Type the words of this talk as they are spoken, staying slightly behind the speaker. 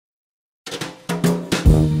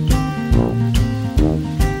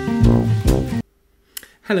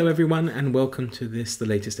Hello everyone and welcome to the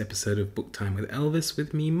latest episode of Book Time with Elvis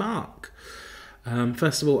with me, Mark.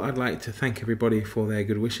 First of all, I'd like to thank everybody for their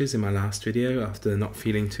good wishes in my last video after not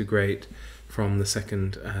feeling too great from the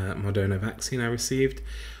second Moderna vaccine I received.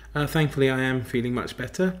 Thankfully, I am feeling much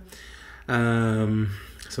better.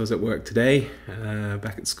 So I was at work today,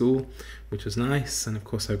 back at school, which was nice. And of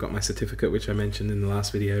course, I've got my certificate, which I mentioned in the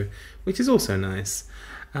last video, which is also nice.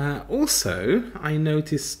 Also, I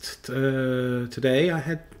noticed today I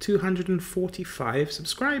had 245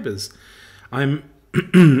 subscribers. I'm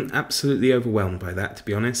absolutely overwhelmed by that, to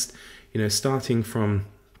be honest. You know, starting from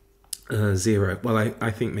 0. Well,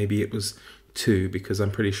 I think maybe it was 2 because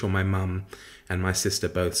I'm pretty sure my mum and my sister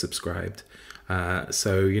both subscribed.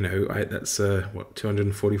 So, you know, that's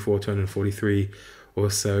 244, 243 or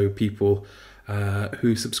so people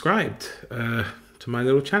who subscribed to my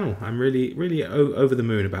little channel. I'm really over the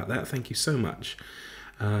moon about that. Thank you so much.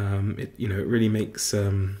 It really makes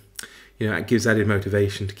it gives added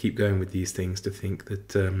motivation to keep going with these things, to think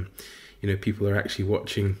that people are actually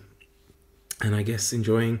watching and I guess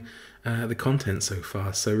enjoying the content so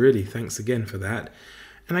far. So really, thanks again for that.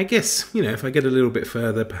 And I guess, if I get a little bit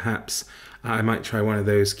further, perhaps I might try one of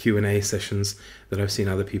those Q&A sessions that I've seen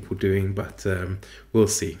other people doing, but we'll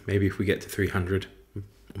see. Maybe if we get to 300,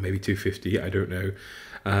 or maybe 250, I don't know.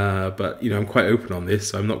 But, I'm quite open on this,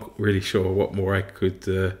 so I'm not really sure what more I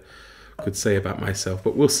could say about myself,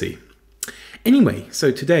 but we'll see. Anyway,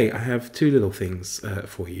 so today I have two little things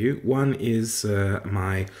for you. One is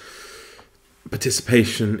my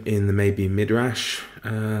participation in the maybe Midrash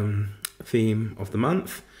theme of the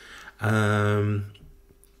month.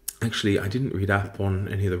 Actually, I didn't read up on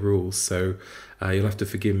any of the rules, so you'll have to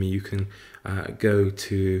forgive me. You can go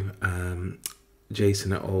to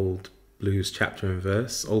Jason at Old Blue Chapter and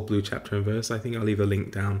Verse. I think I'll leave a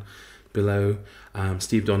link down below.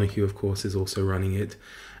 Steve Donahue, of course, is also running it,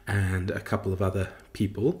 and a couple of other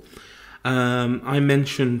people. I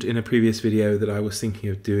mentioned in a previous video that I was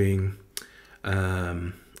thinking of doing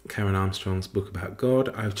Karen Armstrong's book about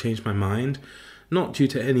God. I've changed my mind, not due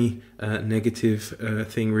to any negative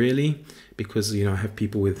thing really, because I have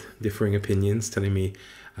people with differing opinions telling me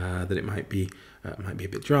that it might be a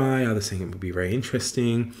bit dry, others saying it would be very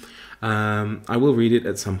interesting. I will read it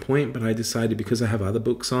at some point, but I decided, because I have other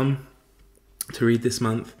books on to read this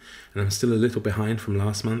month, and I'm still a little behind from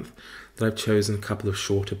last month, that I've chosen a couple of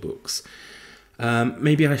shorter books.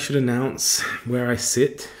 Maybe I should announce where I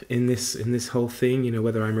sit in this whole thing,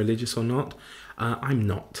 whether I'm religious or not. I'm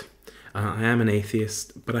not. I am an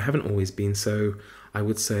atheist, but I haven't always been so. I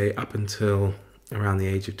would say up until around the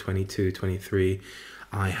age of 22, 23,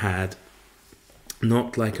 I had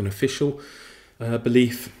not like an official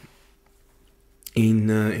belief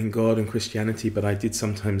in God and Christianity, but I did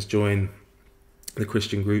sometimes join the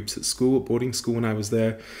Christian groups at school, boarding school, when I was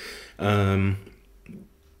there. And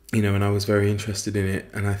I was very interested in it,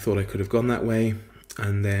 and I thought I could have gone that way,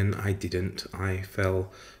 and then I didn't. I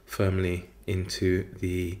fell firmly into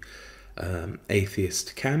the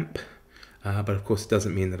atheist camp, but of course it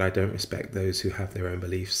doesn't mean that I don't respect those who have their own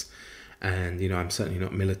beliefs, and I'm certainly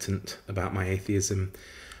not militant about my atheism,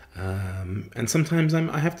 and sometimes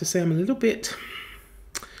I have to say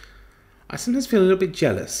I sometimes feel a little bit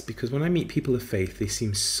jealous, because when I meet people of faith, they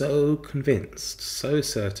seem so convinced, so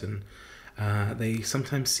certain. They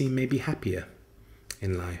sometimes seem maybe happier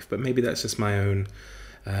in life, but maybe that's just my own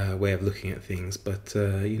way of looking at things. But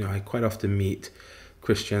I quite often meet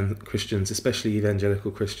Christians, especially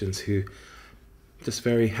evangelical Christians, who just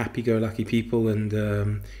very happy-go-lucky people, and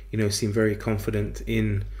seem very confident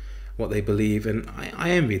in what they believe, and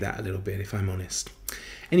I envy that a little bit, if I'm honest.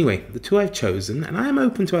 Anyway, the two I've chosen, and I am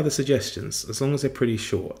open to other suggestions as long as they're pretty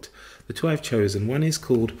short. The two I've chosen, one is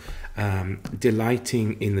called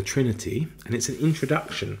Delighting in the Trinity, and it's an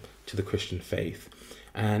introduction to the Christian faith,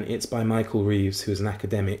 and it's by Michael Reeves, who is an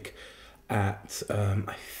academic at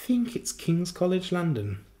I think it's King's College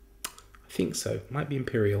London. I think so. Might be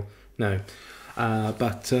Imperial. No.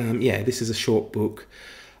 This is a short book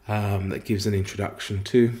that gives an introduction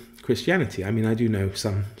to Christianity. I mean, I do know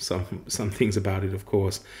some things about it, of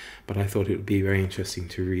course, but I thought it would be very interesting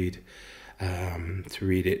to read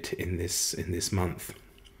it in this month.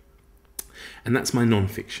 And that's my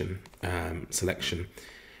non-fiction selection.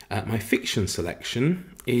 My fiction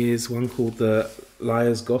selection is one called The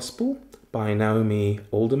Liar's Gospel by Naomi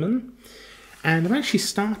Alderman, and I've actually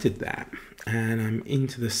started that, and I'm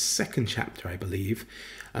into the second chapter, I believe.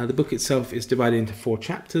 The book itself is divided into 4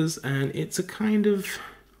 chapters, and it's a kind of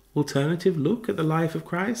alternative look at the life of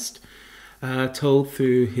Christ, told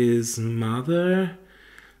through his mother,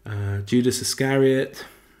 Judas Iscariot,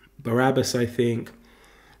 Barabbas, I think,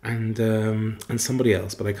 and somebody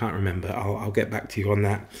else, but I can't remember. I'll get back to you on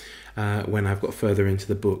that when I've got further into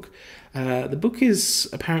the book. The book is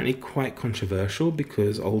apparently quite controversial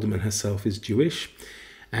because Alderman herself is Jewish.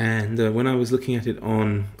 And when I was looking at it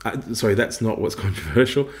on... sorry, that's not what's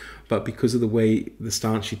controversial, but because of the way, the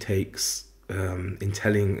stance she takes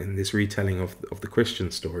in this retelling of the Christian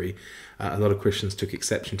story, a lot of Christians took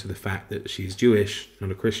exception to the fact that she's Jewish, not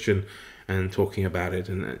a Christian, and talking about it.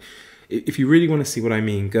 And if you really want to see what I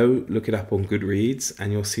mean, go look it up on Goodreads,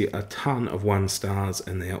 and you'll see a ton of 1 stars,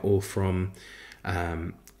 and they are all from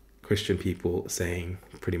Christian people saying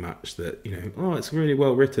pretty much that, oh, it's really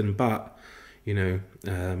well written, but...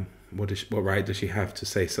 what right does she have to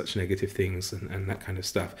say such negative things and that kind of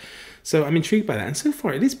stuff. So I'm intrigued by that, and so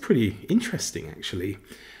far it is pretty interesting actually.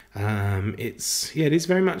 It is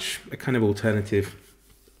very much a kind of alternative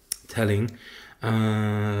telling.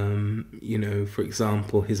 For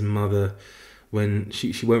example, his mother, when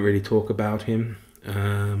she won't really talk about him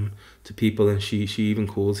to people, and she even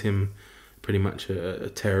calls him pretty much a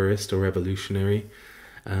terrorist or revolutionary.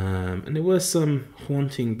 And there were some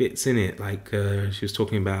haunting bits in it, like she was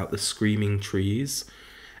talking about the screaming trees,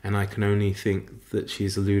 and I can only think that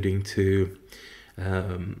she's alluding to,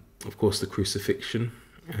 of course, the crucifixion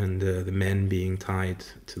and the men being tied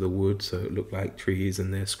to the wood, so it looked like trees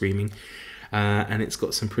and they're screaming. And it's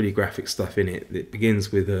got some pretty graphic stuff in it. It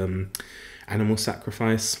begins with animal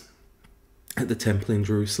sacrifice at the temple in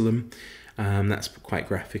Jerusalem. That's quite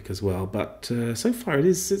graphic as well, but so far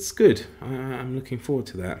it's good. I'm looking forward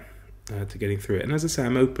to that, to getting through it. And as I say,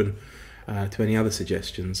 I'm open to any other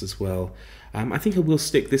suggestions as well. I think I will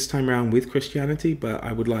stick this time around with Christianity, but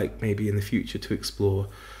I would like maybe in the future to explore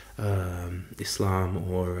Islam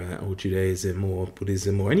or Judaism or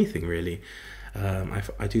Buddhism or anything really.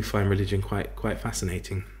 I do find religion quite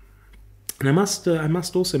fascinating. And I must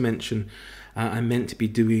also mention I'm meant to be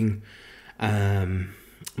doing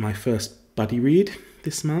my first buddy read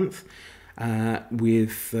this month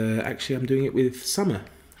with actually I'm doing it with Summer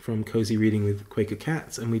from Cozy Reading with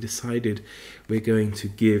QuakerCats, and we decided we're going to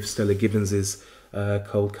give Stella Gibbons's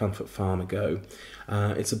Cold Comfort Farm a go.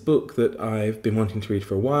 It's a book that I've been wanting to read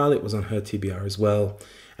for a while. It was on her TBR as well,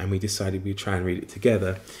 and we decided we'd try and read it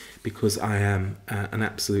together because I am an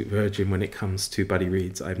absolute virgin when it comes to buddy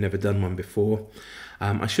reads. I've never done one before.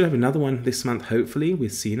 I should have another one this month, hopefully,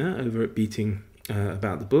 with Sina over at Beating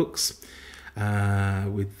About the Books,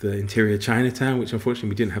 with the Interior Chinatown, which unfortunately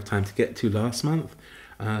we didn't have time to get to last month.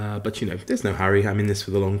 But there's no hurry. I'm in this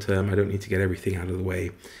for the long term. I don't need to get everything out of the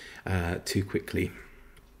way too quickly.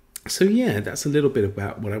 So yeah, that's a little bit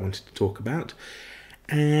about what I wanted to talk about.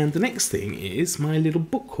 And the next thing is my little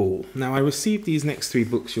book haul. Now, I received these next 3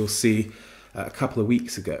 books you'll see a couple of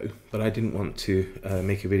weeks ago, but I didn't want to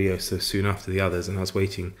make a video so soon after the others, and I was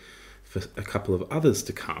waiting for a couple of others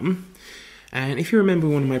to come. And if you remember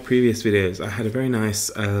one of my previous videos, I had a very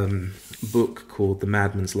nice book called The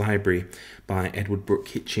Madman's Library by Edward Brooke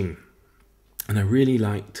Hitching. And I really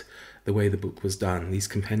liked the way the book was done. These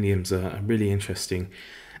compendiums are really interesting.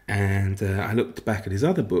 And I looked back at his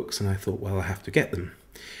other books and I thought, well, I have to get them.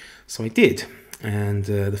 So I did. And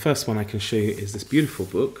the first one I can show you is this beautiful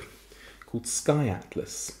book called Sky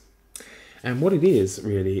Atlas. And what it is,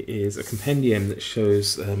 really, is a compendium that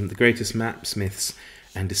shows the greatest maps, myths,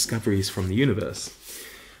 and discoveries from the universe.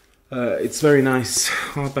 It's very nice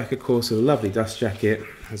hardback, of course, with a lovely dust jacket.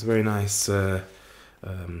 Has a very nice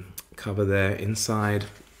cover there inside,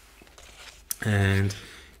 and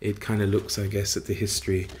it kind of looks, I guess, at the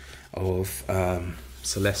history of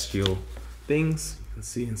celestial things. You can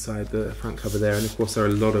see inside the front cover there, and of course there are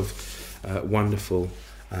a lot of wonderful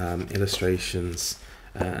illustrations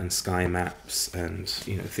and sky maps, and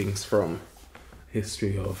things from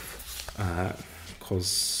history of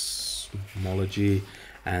cosmology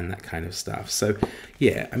and that kind of stuff. So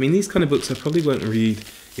yeah, I mean, these kind of books I probably won't read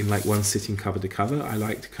in like one sitting cover to cover. I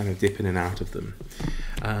like to kind of dip in and out of them.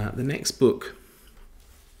 The next book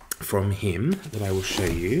from him that I will show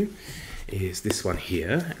you is this one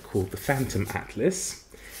here called The Phantom Atlas,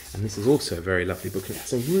 and this is also a very lovely book. It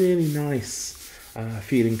has a really nice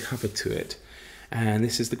feeling cover to it, and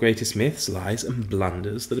this is the greatest myths, lies and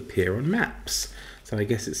blunders that appear on maps. So I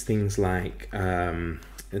guess it's things like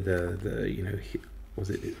was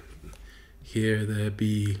it here there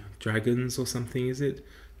be dragons or something, is it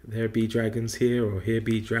there be dragons here, or here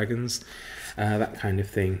be dragons, that kind of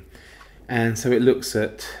thing. And so it looks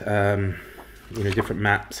at different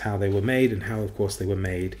maps, how they were made, and how of course they were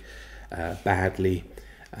made badly,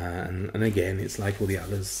 and again, it's like all the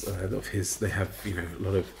others of his. They have a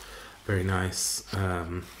lot of very nice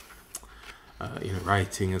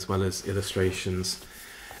writing as well as illustrations.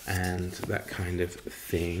 and that kind of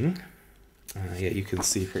thing. Yeah, you can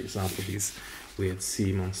see, for example, these weird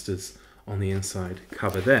sea monsters on the inside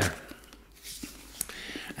cover there.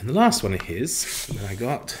 And the last one of his that I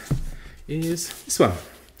got is this one,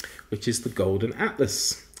 which is the Golden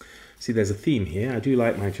Atlas. See, there's a theme here. I do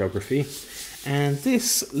like my geography. And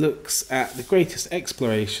this looks at the greatest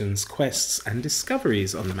explorations, quests, and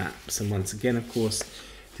discoveries on the maps. And once again, of course,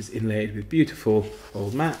 it is inlaid with beautiful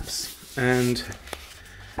old maps and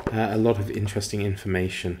a lot of interesting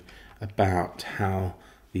information about how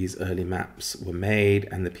these early maps were made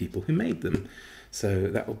and the people who made them. So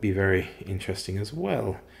that will be very interesting as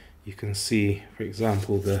well. You can see, for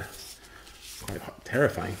example, the quite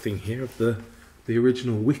terrifying thing here of the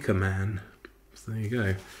original Wicker Man. So there you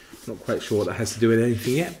go. Not quite sure what that has to do with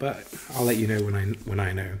anything yet, but I'll let you know when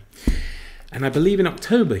I know. And I believe in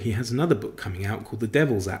October he has another book coming out called The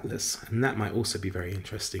Devil's Atlas, and that might also be very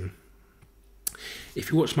interesting.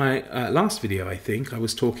 If you watched my last video, I think, I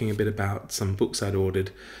was talking a bit about some books I'd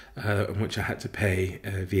ordered on which I had to pay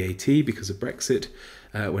VAT because of Brexit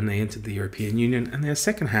when they entered the European Union, and they're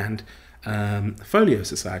second-hand Folio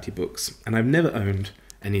Society books, and I've never owned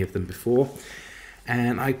any of them before.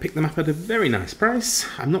 And I picked them up at a very nice price.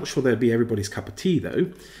 I'm not sure they'd be everybody's cup of tea,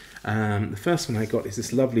 though. The first one I got is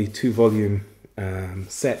this lovely 2-volume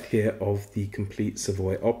set here of the Complete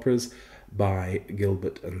Savoy Operas by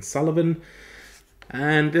Gilbert and Sullivan.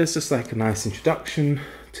 And there's just like a nice introduction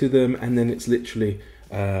to them, and then it's literally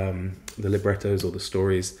the librettos or the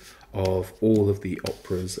stories of all of the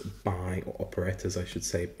operas by, or operettas I should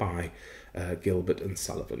say, by Gilbert and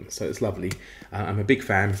Sullivan. So it's lovely. I'm a big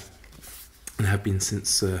fan and have been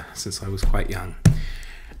since I was quite young.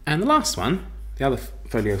 And the last one, the other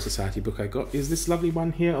Folio Society book I got, is this lovely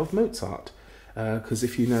one here of Mozart. Because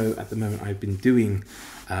if you know, at the moment I've been doing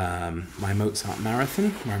my Mozart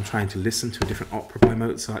marathon, where I'm trying to listen to a different opera by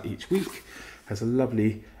Mozart each week. Has a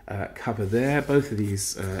lovely cover there. Both of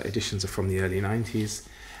these editions are from the early 90s.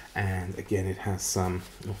 And again, it has some,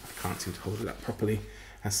 oh, I can't seem to hold it up properly,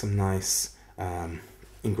 has some nice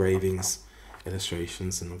engravings,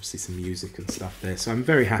 illustrations, and obviously some music and stuff there. So I'm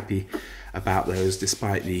very happy about those,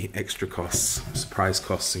 despite the extra costs, surprise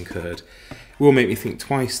costs incurred. It will make me think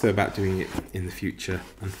twice though about doing it in the future,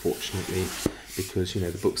 unfortunately, because you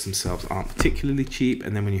know the books themselves aren't particularly cheap,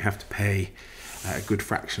 and then when you have to pay a good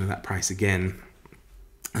fraction of that price again,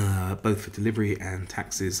 both for delivery and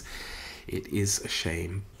taxes, it is a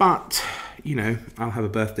shame. But you know, I'll have a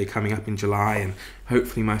birthday coming up in July, and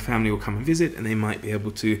hopefully my family will come and visit, and they might be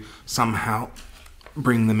able to somehow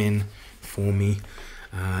bring them in for me,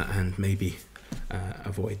 and maybe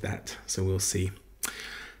avoid that. So we'll see.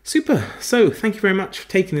 Super. So thank you very much for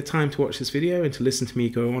taking the time to watch this video and to listen to me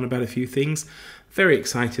go on about a few things. Very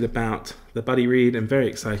excited about the buddy read, and very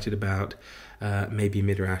excited about maybe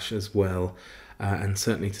Midrash as well, and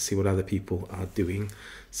certainly to see what other people are doing.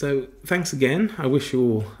 So thanks again. I wish you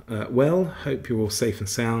all well. Hope you're all safe and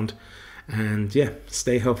sound. And yeah,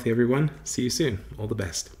 stay healthy, everyone. See you soon. All the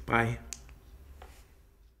best. Bye.